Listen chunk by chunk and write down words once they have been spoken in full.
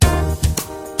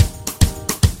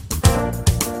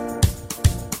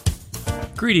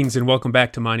Greetings and welcome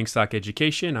back to Mining Stock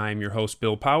Education. I am your host,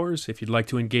 Bill Powers. If you'd like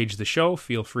to engage the show,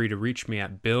 feel free to reach me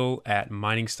at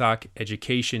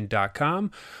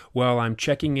bill@miningstockeducation.com. Well, I'm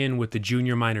checking in with the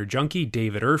junior miner junkie,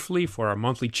 David Erfle, for our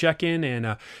monthly check-in.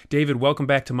 And David, welcome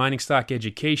back to Mining Stock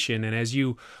Education. And as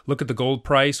you look at the gold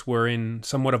price, we're in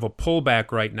somewhat of a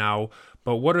pullback right now.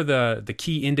 But what are the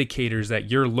key indicators that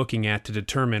you're looking at to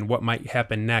determine what might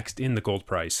happen next in the gold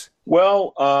price?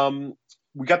 Well,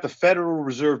 we got the Federal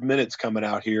Reserve minutes coming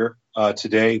out here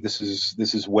today. This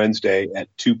is Wednesday at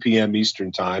 2 p.m.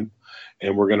 Eastern time,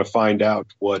 and we're going to find out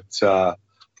what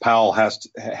Powell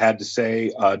had to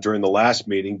say during the last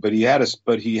meeting. But he had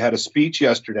a speech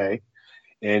yesterday,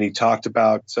 and he talked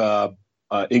about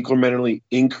incrementally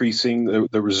increasing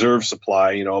the reserve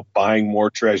supply. Buying more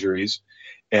treasuries,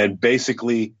 and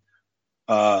basically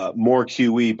more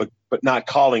QE, but not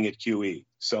calling it QE.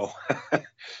 So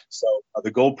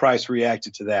the gold price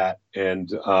reacted to that,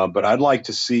 but I'd like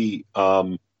to see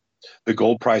the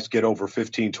gold price get over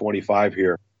 1525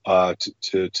 here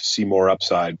to see more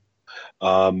upside.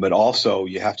 But also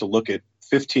you have to look at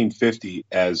 1550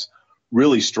 as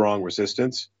really strong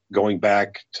resistance going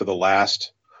back to the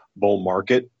last bull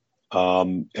market.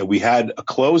 And we had a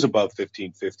close above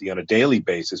 1550 on a daily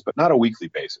basis, but not a weekly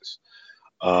basis.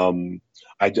 I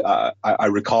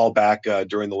recall back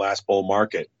during the last bull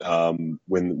market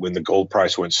when the gold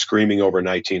price went screaming over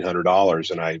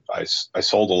 $1,900, and I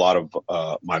sold a lot of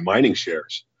my mining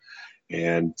shares,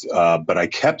 but I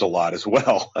kept a lot as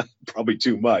well, probably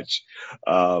too much.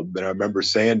 And I remember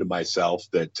saying to myself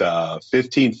that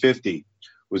 1550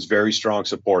 was very strong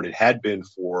support. It had been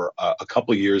for a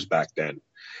couple of years back then.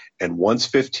 And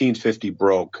once 1550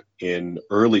 broke in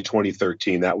early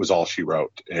 2013, that was all she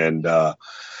wrote. And the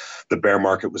bear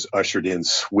market was ushered in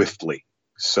swiftly.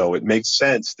 So it makes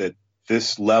sense that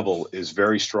this level is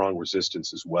very strong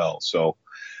resistance as well. So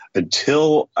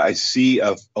until I see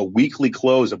a weekly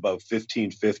close above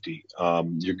 1550, I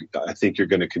think you're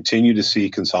going to continue to see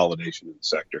consolidation in the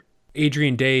sector.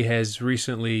 Adrian Day has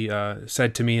recently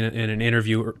said to me in an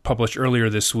interview published earlier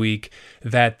this week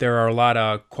that there are a lot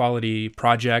of quality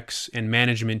projects and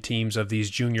management teams of these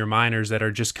junior miners that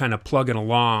are just kind of plugging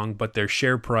along, but their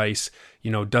share price,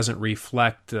 doesn't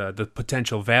reflect the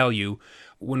potential value.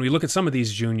 When we look at some of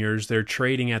these juniors, they're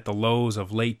trading at the lows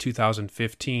of late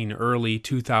 2015, early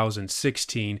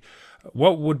 2016.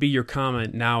 What would be your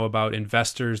comment now about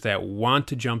investors that want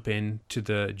to jump into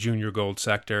the junior gold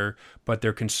sector, but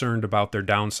they're concerned about their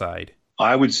downside?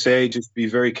 I would say just be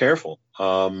very careful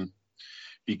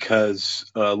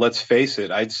because let's face it,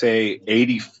 I'd say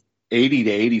 80 to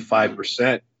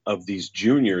 85% of these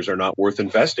juniors are not worth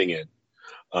investing in.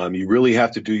 You really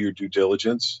have to do your due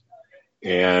diligence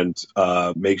and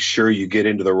make sure you get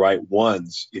into the right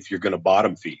ones if you're going to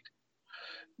bottom feed.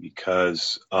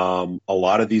 Because a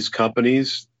lot of these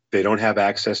companies, they don't have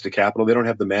access to capital. They don't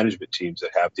have the management teams that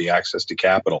have the access to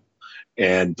capital.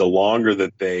 And the longer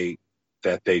that they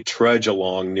trudge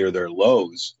along near their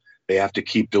lows, they have to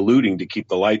keep diluting to keep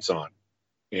the lights on.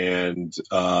 And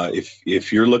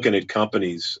if you're looking at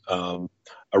companies, a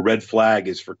red flag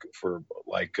is for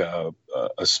like a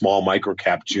small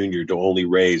microcap junior to only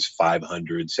raise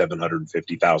 $500,000,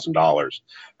 $750,000.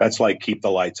 That's like keep the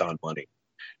lights on money.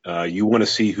 You want to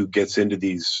see who gets into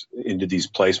these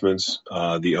placements,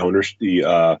 the owners,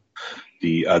 the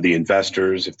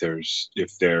investors. If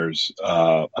there's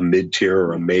a mid tier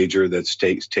or a major that's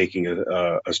taking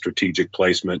a strategic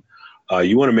placement,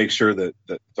 you want to make sure that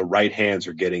the right hands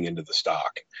are getting into the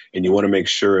stock, and you want to make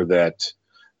sure that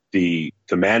the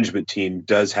management team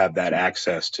does have that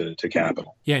access to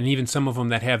capital. Yeah, and even some of them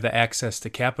that have the access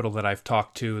to capital that I've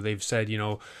talked to, they've said,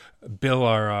 Bill,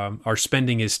 our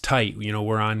spending is tight.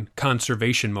 We're on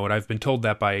conservation mode. I've been told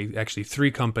that by actually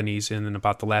 3 companies in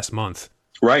about the last month.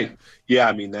 Right. Yeah.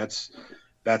 I mean, that's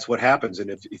what happens. And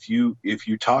if you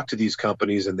talk to these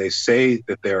companies and they say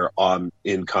that they're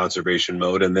in conservation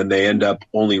mode, and then they end up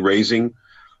only raising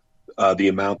the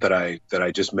amount that I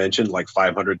just mentioned, like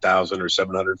 500,000 or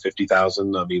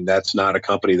 750,000. I mean, that's not a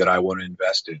company that I want to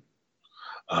invest in.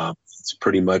 It's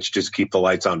pretty much just keep the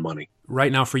lights on money.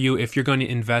 Right now for you, if you're going to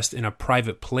invest in a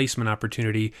private placement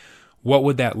opportunity, what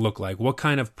would that look like? What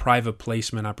kind of private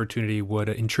placement opportunity would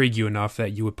intrigue you enough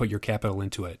that you would put your capital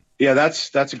into it? Yeah,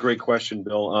 that's a great question,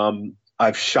 Bill.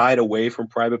 I've shied away from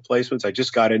private placements. I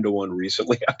just got into one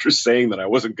recently after saying that I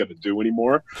wasn't going to do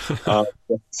anymore.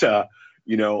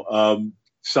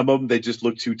 Some of them, they just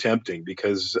look too tempting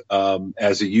because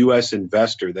as a U.S.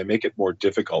 investor, they make it more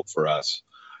difficult for us.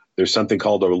 There's something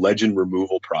called a legend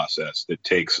removal process that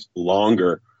takes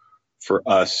longer for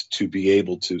us to be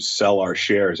able to sell our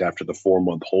shares after the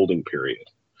 4-month holding period.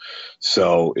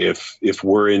 So if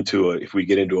we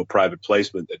get into a private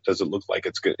placement that doesn't look like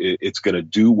it's going to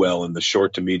do well in the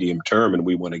short to medium term, and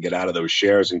we want to get out of those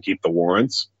shares and keep the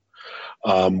warrants,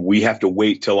 we have to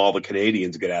wait till all the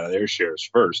Canadians get out of their shares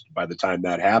first. By the time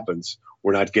that happens,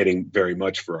 we're not getting very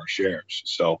much for our shares.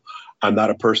 So I'm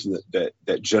not a person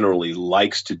that generally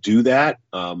likes to do that.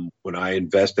 When I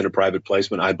invest in a private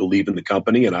placement, I believe in the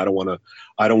company, and I don't want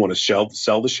to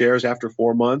sell the shares after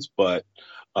 4 months, but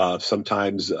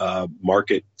sometimes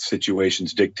market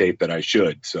situations dictate that I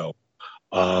should. So,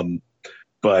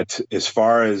 but as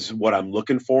far as what I'm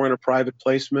looking for in a private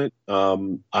placement,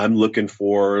 I'm looking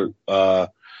for a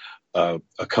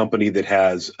company that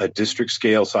has a district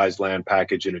scale size land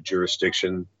package in a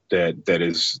jurisdiction that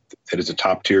is a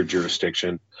top tier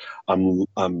jurisdiction. I'm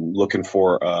looking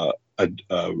for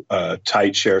a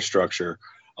tight share structure.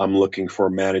 I'm looking for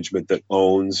management that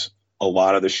owns a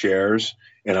lot of the shares,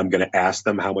 and I'm going to ask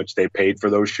them how much they paid for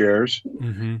those shares.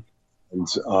 Mm-hmm. And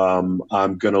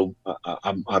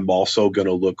I'm also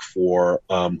gonna look for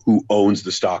who owns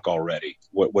the stock already.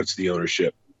 What's the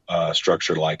ownership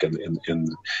structure like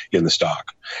in the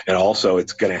stock? And also,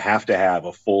 it's going to have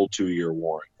a full 2-year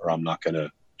warrant, or I'm not going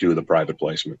to do the private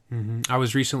placement. Mm-hmm. I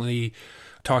was recently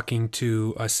talking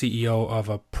to a CEO of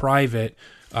a private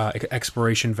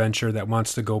exploration venture that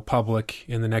wants to go public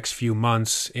in the next few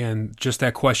months, and just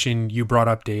that question you brought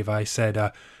up, Dave, I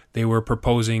said they were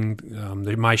proposing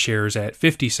my shares at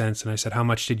 50 cents, and I said, how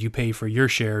much did you pay for your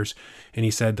shares? And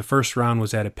he said the first round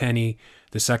was at a penny,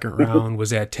 the second round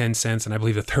was at 10 cents, and I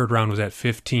believe the third round was at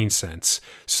 15 cents.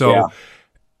 So yeah.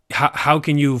 How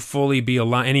can you fully be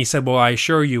aligned? And he said, well, I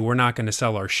assure you we're not going to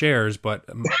sell our shares, but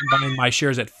buying my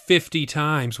shares at 50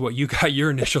 times what you got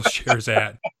your initial shares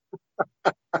at.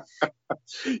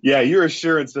 Yeah, your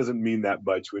assurance doesn't mean that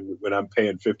much when I'm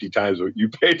paying 50 times what you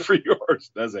paid for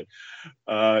yours, does it?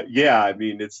 Yeah, I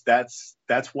mean, that's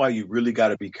why you really got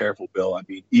to be careful, Bill. I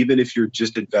mean, even if you're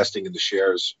just investing in the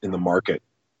shares in the market,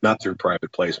 not through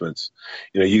private placements,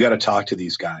 you got to talk to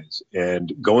these guys,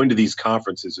 and going to these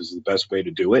conferences is the best way to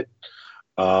do it.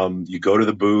 You go to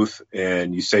the booth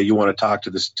and you say you want to talk to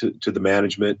the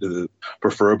management,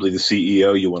 preferably the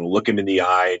CEO. You want to look him in the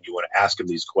eye and you want to ask him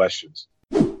these questions.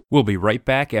 We'll be right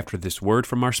back after this word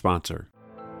from our sponsor.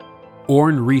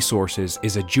 Orin Resources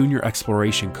is a junior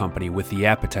exploration company with the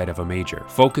appetite of a major,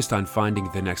 focused on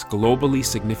finding the next globally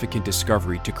significant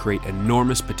discovery to create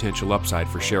enormous potential upside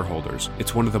for shareholders.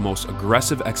 It's one of the most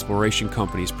aggressive exploration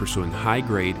companies pursuing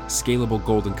high-grade, scalable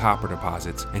gold and copper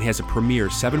deposits, and has a premier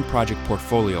 7-project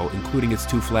portfolio, including its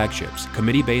 2 flagships,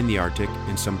 Committee Bay in the Arctic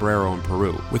and Sombrero in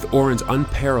Peru. With Orin's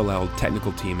unparalleled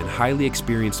technical team and highly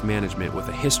experienced management with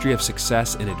a history of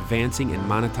success in advancing and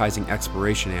monetizing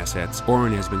exploration assets,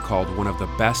 Orin has been called one of the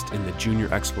best in the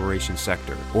junior exploration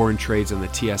sector. Orin trades on the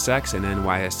TSX and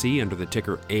NYSE under the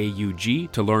ticker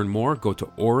AUG. To learn more, go to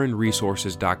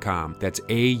OrinResources.com. That's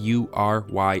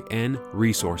AURYN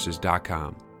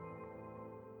Resources.com.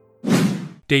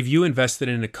 Dave, you invested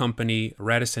in a company,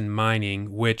 Radisson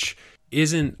Mining, which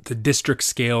isn't the district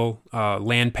scale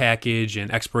land package and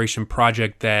exploration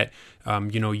project that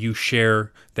you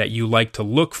share that you like to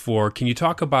look for. Can you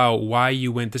talk about why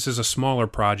you went? This is a smaller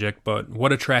project, but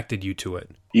what attracted you to it?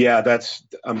 Yeah,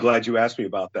 I'm glad you asked me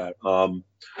about that.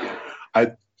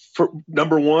 For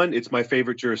number one, it's my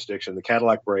favorite jurisdiction. The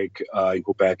Cadillac Break in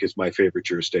Quebec is my favorite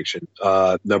jurisdiction.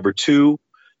 Number two,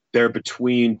 they're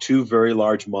between 2 very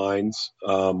large mines.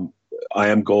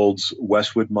 IAMGOLD's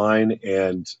Westwood mine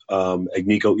and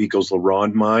Agnico Eagle's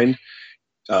LaRonde mine.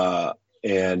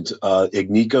 And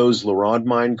Agnico's LaRonde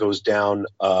mine goes down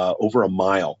over a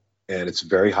mile, and it's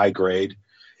very high grade.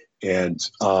 And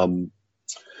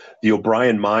the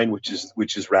O'Brien mine, which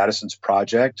is Radisson's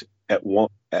project, at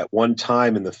one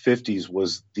time in the 50s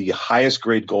was the highest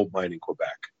grade gold mine in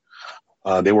Quebec.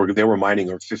 They were mining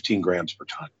over 15 grams per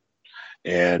ton.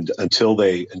 And until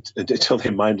they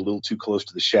mined a little too close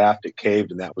to the shaft, it caved,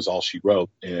 and that was all she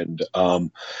wrote. And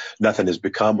nothing has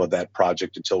become of that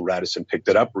project until Radisson picked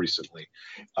it up recently.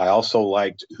 I also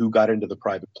liked who got into the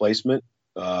private placement.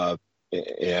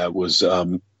 It was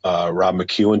Rob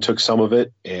McEwen took some of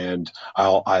it, and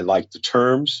I liked the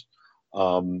terms.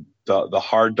 The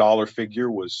hard dollar figure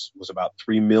was about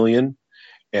 $3 million,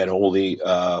 and only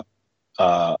a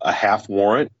half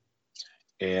warrant.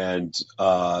 And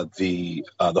the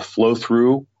flow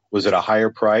through was at a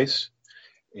higher price,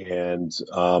 and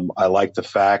I like the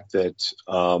fact that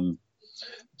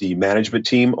the management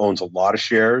team owns a lot of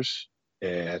shares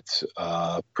at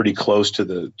pretty close to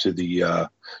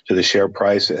the share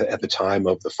price at the time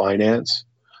of the finance,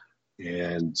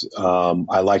 and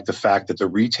I like the fact that the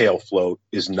retail float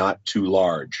is not too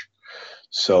large.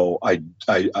 So I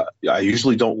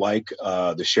usually don't like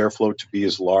the share float to be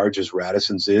as large as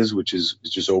Radisson's is, which is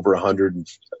just over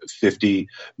 150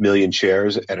 million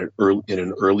shares at in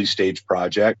an early stage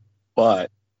project.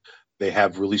 But they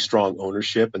have really strong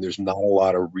ownership, and there's not a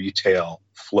lot of retail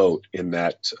float in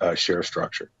that share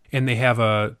structure. And they have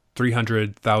a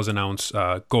 300,000 ounce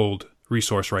gold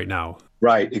resource right now.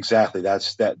 Right, exactly.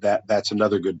 That's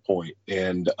another good point.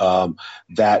 And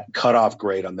that cutoff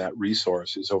grade on that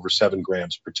resource is over 7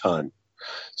 grams per ton.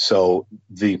 So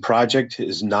the project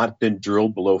has not been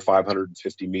drilled below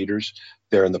 550 meters.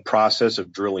 They're in the process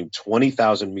of drilling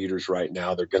 20,000 meters right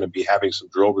now. They're going to be having some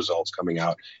drill results coming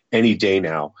out any day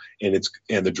now, and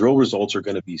the drill results are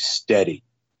going to be steady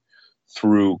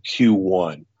through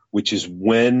Q1, which is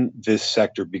when this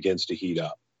sector begins to heat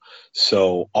up.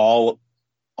 So all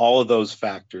of those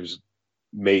factors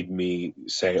made me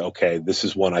say, okay, this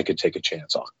is one I could take a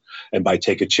chance on. And by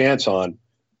take a chance on,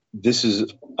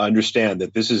 understand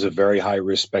that this is a very high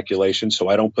risk speculation. So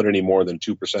I don't put any more than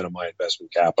 2% of my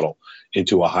investment capital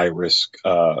into a high risk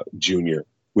junior,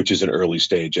 which is an early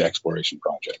stage exploration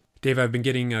project. Dave, I've been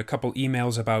getting a couple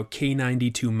emails about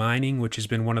K92 Mining, which has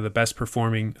been one of the best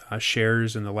performing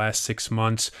shares in the last 6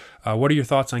 months. What are your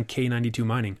thoughts on K92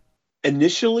 Mining?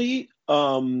 Initially,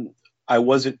 I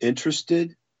wasn't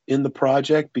interested in the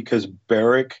project because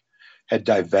Barrick had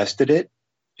divested it,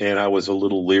 and I was a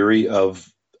little leery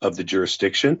of the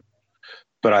jurisdiction.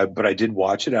 But I did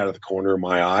watch it out of the corner of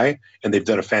my eye, and they've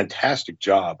done a fantastic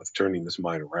job of turning this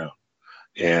mine around.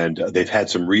 And they've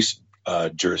had some recent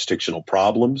jurisdictional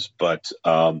problems, but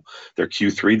their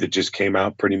Q3 that just came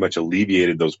out pretty much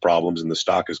alleviated those problems, and the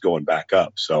stock is going back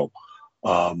up. So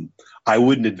I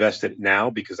wouldn't invest in it now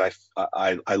because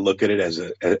I look at it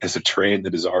as a train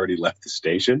that has already left the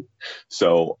station.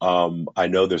 So I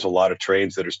know there's a lot of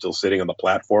trains that are still sitting on the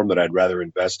platform that I'd rather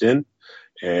invest in.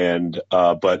 And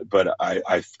but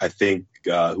I think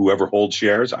whoever holds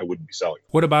shares, I wouldn't be selling.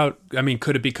 What about,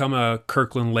 could it become a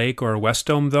Kirkland Lake or a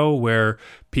Wesdome, though, where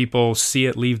people see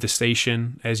it leave the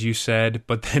station, as you said,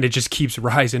 but then it just keeps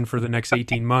rising for the next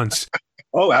 18 months?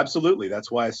 Oh, absolutely. That's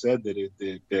why I said that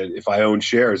if I own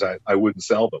shares, I wouldn't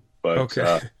sell them. But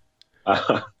okay.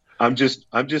 I'm just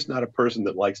not a person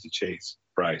that likes to chase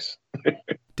price.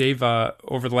 Dave,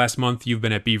 over the last month, you've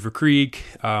been at Beaver Creek.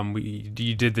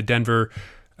 You did the Denver.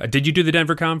 Did you do the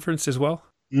Denver conference as well?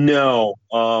 No.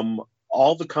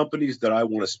 All the companies that I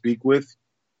want to speak with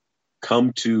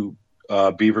come to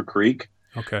Beaver Creek.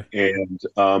 Okay. And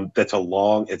that's a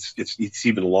long. It's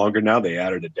even longer now. They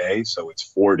added a day, so it's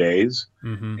 4 days.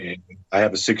 Mm-hmm. And I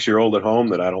have a 6-year-old at home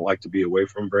that I don't like to be away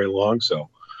from very long. So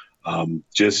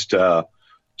just a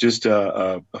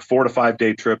 4 to 5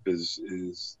 day trip is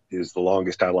the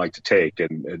longest I like to take,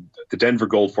 and the Denver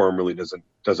Gold Forum really doesn't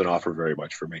offer very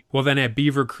much for me. Well, then at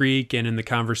Beaver Creek and in the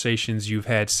conversations you've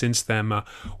had since then,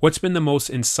 what's been the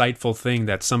most insightful thing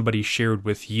that somebody shared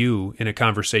with you in a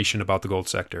conversation about the gold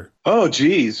sector? Oh,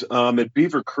 geez. At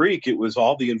Beaver Creek, it was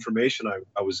all the information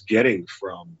I was getting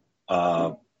from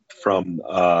the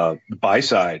buy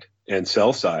side and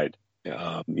sell side.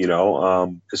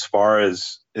 As far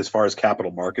as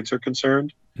capital markets are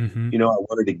concerned, mm-hmm. I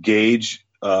wanted to gauge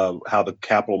how the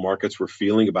capital markets were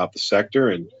feeling about the sector,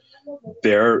 and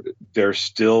they're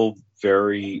still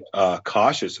very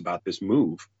cautious about this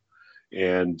move,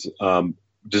 and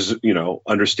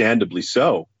understandably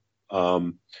so.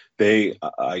 I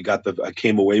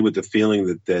came away with the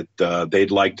feeling that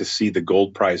they'd like to see the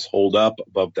gold price hold up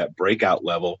above that breakout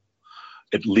level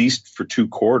at least for 2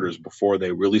 quarters before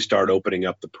they really start opening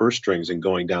up the purse strings and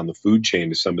going down the food chain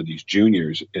to some of these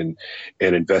juniors and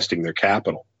investing their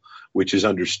capital, which is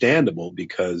understandable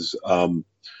because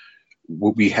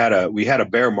we had a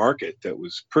bear market that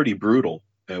was pretty brutal,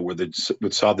 where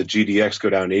we saw the GDX go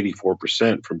down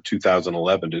 84% from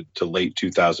 2011 to late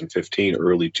 2015,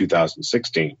 early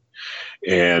 2016.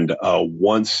 And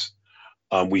once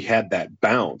we had that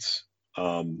bounce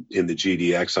in the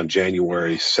GDX on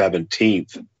January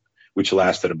 17th, which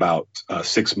lasted about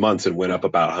 6 months and went up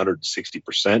about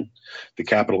 160%. The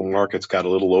capital markets got a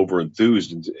little over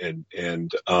enthused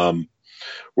and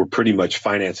were pretty much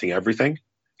financing everything,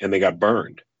 and they got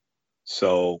burned.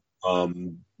 So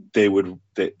they would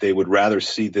rather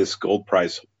see this gold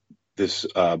price, this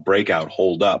breakout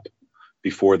hold up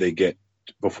before they get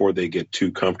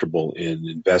too comfortable in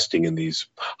investing in these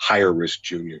higher risk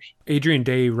juniors. Adrian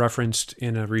Day referenced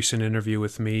in a recent interview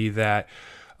with me that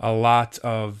a lot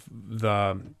of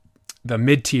the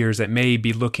mid-tiers that may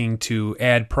be looking to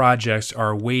add projects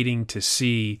are waiting to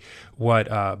see what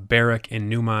Barrick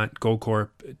and Newmont Goldcorp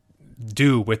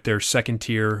do with their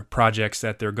second-tier projects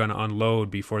that they're going to unload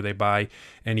before they buy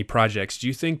any projects. Do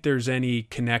you think there's any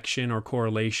connection or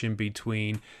correlation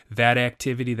between that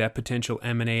activity, that potential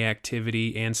M&A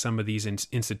activity, and some of these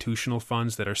institutional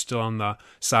funds that are still on the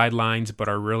sidelines but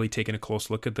are really taking a close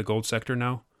look at the gold sector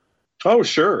now? Oh,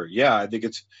 sure. Yeah, I think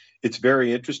it's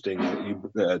very interesting.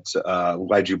 I'm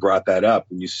glad you brought that up.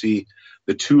 When you see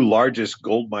the two largest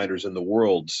gold miners in the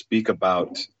world speak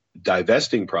about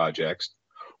divesting projects,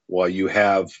 while you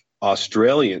have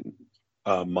Australian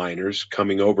miners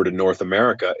coming over to North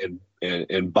America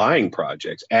and buying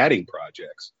projects, adding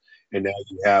projects. And now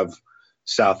you have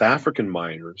South African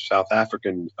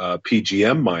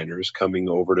PGM miners coming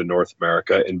over to North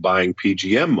America and buying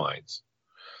PGM mines.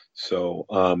 So,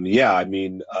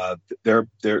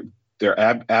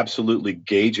 they're absolutely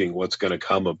gauging what's going to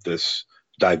come of this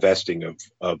divesting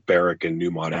of Barrick and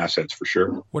Newmont assets for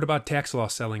sure. What about tax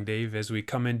loss selling, Dave? As we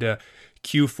come into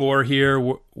Q4 here,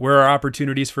 where are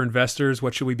opportunities for investors?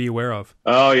 What should we be aware of?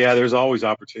 Oh yeah, there's always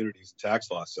opportunities in tax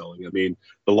loss selling. I mean,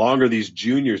 the longer these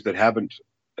juniors that haven't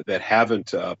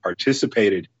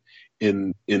participated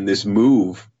in this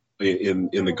move in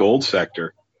the gold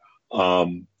sector,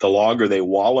 the longer they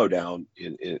wallow down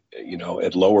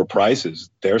at lower prices,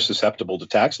 they're susceptible to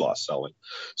tax loss selling.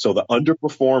 So the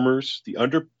underperformers,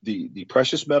 the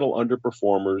precious metal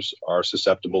underperformers are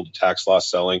susceptible to tax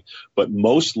loss selling, but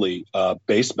mostly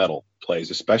base metal plays,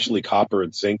 especially copper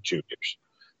and zinc juniors,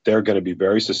 they're going to be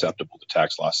very susceptible to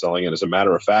tax loss selling. And as a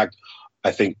matter of fact,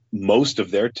 I think most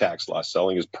of their tax loss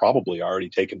selling has probably already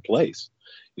taken place.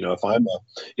 If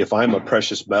I'm a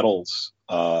precious metals,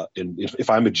 if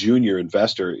I'm a junior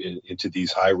investor into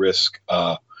these high risk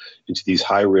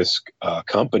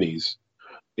companies,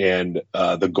 and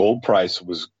the gold price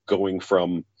was going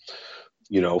from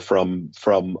the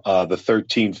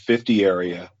 1350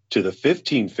 area to the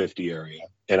 1550 area,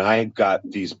 and I got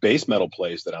these base metal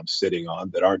plays that I'm sitting on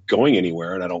that aren't going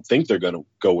anywhere, and I don't think they're going to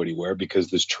go anywhere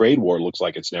because this trade war looks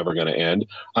like it's never going to end.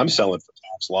 I'm selling for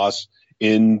tax loss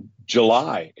in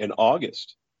July and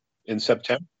August and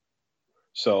September.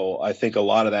 So I think a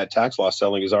lot of that tax loss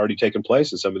selling has already taken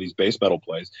place in some of these base metal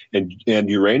plays and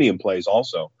uranium plays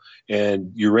also.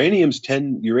 And uranium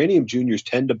juniors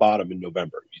tend to bottom in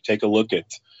November. You take a look at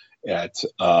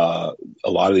a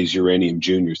lot of these uranium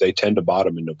juniors, they tend to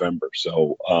bottom in November.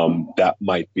 So that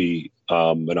might be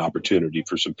an opportunity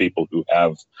for some people who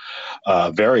have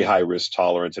very high risk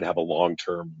tolerance and have a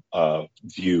long-term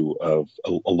view of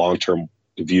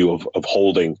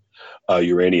holding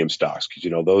uranium stocks,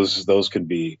 because those can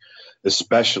be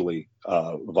especially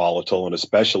volatile and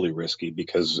especially risky,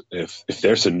 because if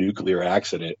there's a nuclear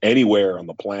accident anywhere on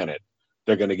the planet,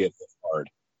 they're going to get hit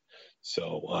hard.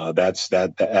 So that's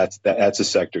a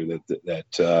sector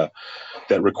that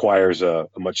requires a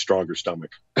much stronger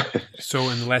stomach. So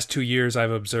in the last 2 years,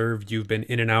 I've observed you've been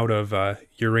in and out of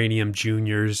uranium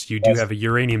juniors. You do have a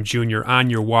uranium junior on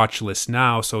your watch list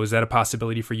now. So is that a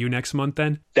possibility for you next month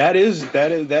then? That is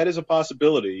a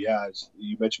possibility. Yeah,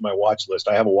 you mentioned my watch list.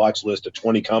 I have a watch list of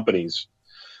 20 companies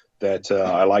that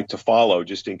I like to follow,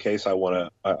 just in case I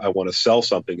want to sell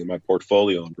something in my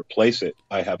portfolio and replace it.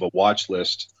 I have a watch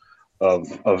list of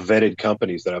vetted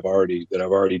companies that I've already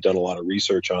done a lot of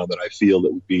research on, that I feel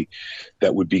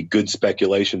that would be good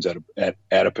speculations at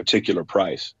a particular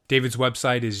price. David's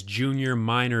website is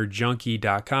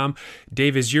juniorminerjunkie.com.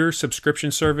 Dave, is your subscription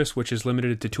service, which is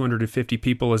limited to 250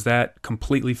 people, is that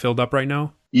completely filled up right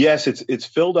now? Yes, it's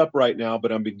filled up right now,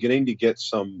 but I'm beginning to get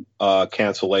some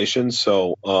cancellations.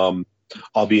 So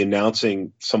I'll be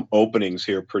announcing some openings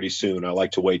here pretty soon. I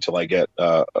like to wait till I get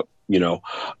at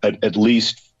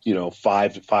least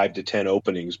 5 to 10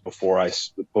 openings before I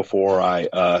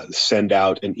send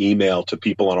out an email to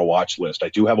people on a watch list. I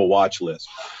do have a watch list.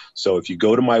 So if you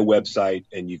go to my website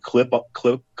and you click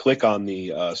on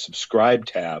the subscribe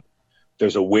tab,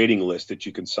 there's a waiting list that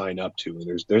you can sign up to.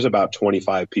 And there's about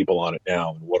 25 people on it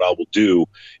now. And what I will do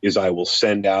is I will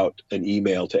send out an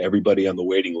email to everybody on the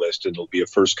waiting list, and it'll be a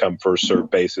first come, first served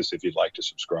basis if you'd like to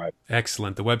subscribe.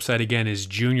 Excellent. The website again is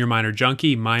Junior Miner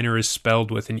Junkie. Miner is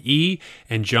spelled with an E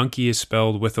and Junkie is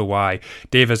spelled with a Y.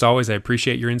 Dave, as always, I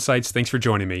appreciate your insights. Thanks for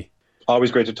joining me.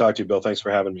 Always great to talk to you, Bill. Thanks for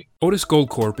having me. Otis Gold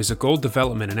Corp is a gold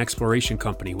development and exploration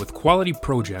company with quality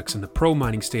projects in the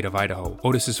pro-mining state of Idaho.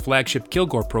 Otis's flagship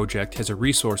Kilgore project has a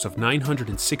resource of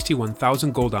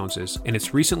 961,000 gold ounces, and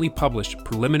its recently published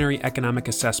preliminary economic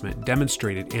assessment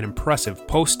demonstrated an impressive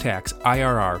post-tax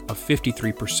IRR of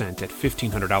 53% at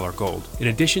 $1,500 gold. In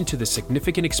addition to the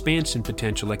significant expansion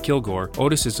potential at Kilgore,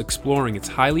 Otis is exploring its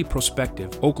highly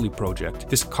prospective Oakley project.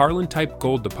 This Carlin-type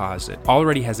gold deposit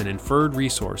already has an inferred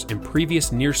resource and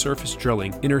previous near-surface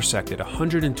drilling intersected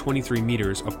 123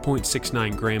 meters of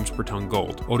 0.69 grams per ton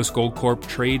gold. Otis Gold Corp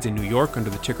trades in New York under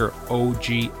the ticker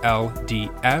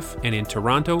OGLDF and in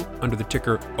Toronto under the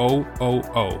ticker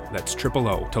OOO. That's triple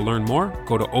O. To learn more,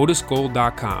 go to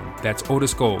otisgold.com. That's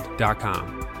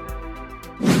otisgold.com.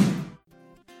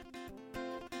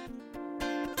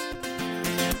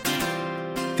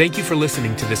 Thank you for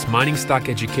listening to this Mining Stock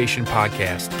Education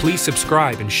podcast. Please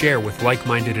subscribe and share with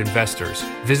like-minded investors.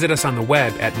 Visit us on the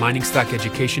web at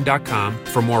miningstockeducation.com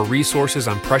for more resources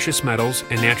on precious metals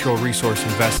and natural resource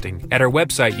investing. At our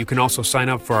website, you can also sign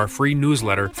up for our free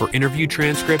newsletter for interview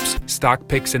transcripts, stock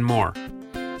picks, and more.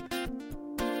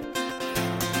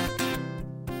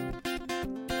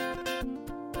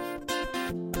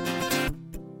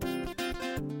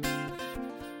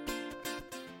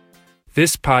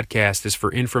 This podcast is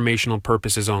for informational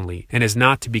purposes only and is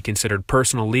not to be considered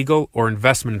personal legal or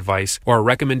investment advice or a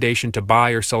recommendation to buy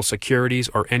or sell securities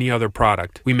or any other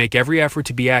product. We make every effort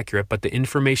to be accurate, but the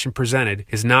information presented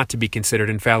is not to be considered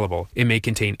infallible. It may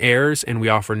contain errors, and we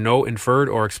offer no inferred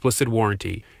or explicit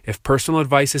warranty. If personal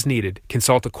advice is needed,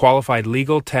 consult a qualified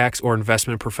legal, tax, or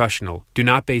investment professional. Do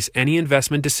not base any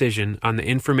investment decision on the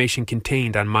information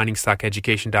contained on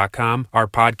miningstockeducation.com, our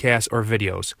podcasts, or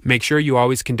videos. Make sure you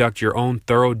always conduct your own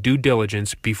thorough due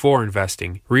diligence before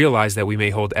investing. Realize that we may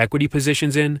hold equity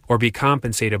positions in or be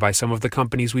compensated by some of the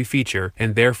companies we feature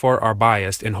and therefore are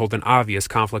biased and hold an obvious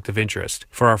conflict of interest.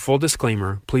 For our full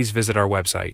disclaimer, please visit our website.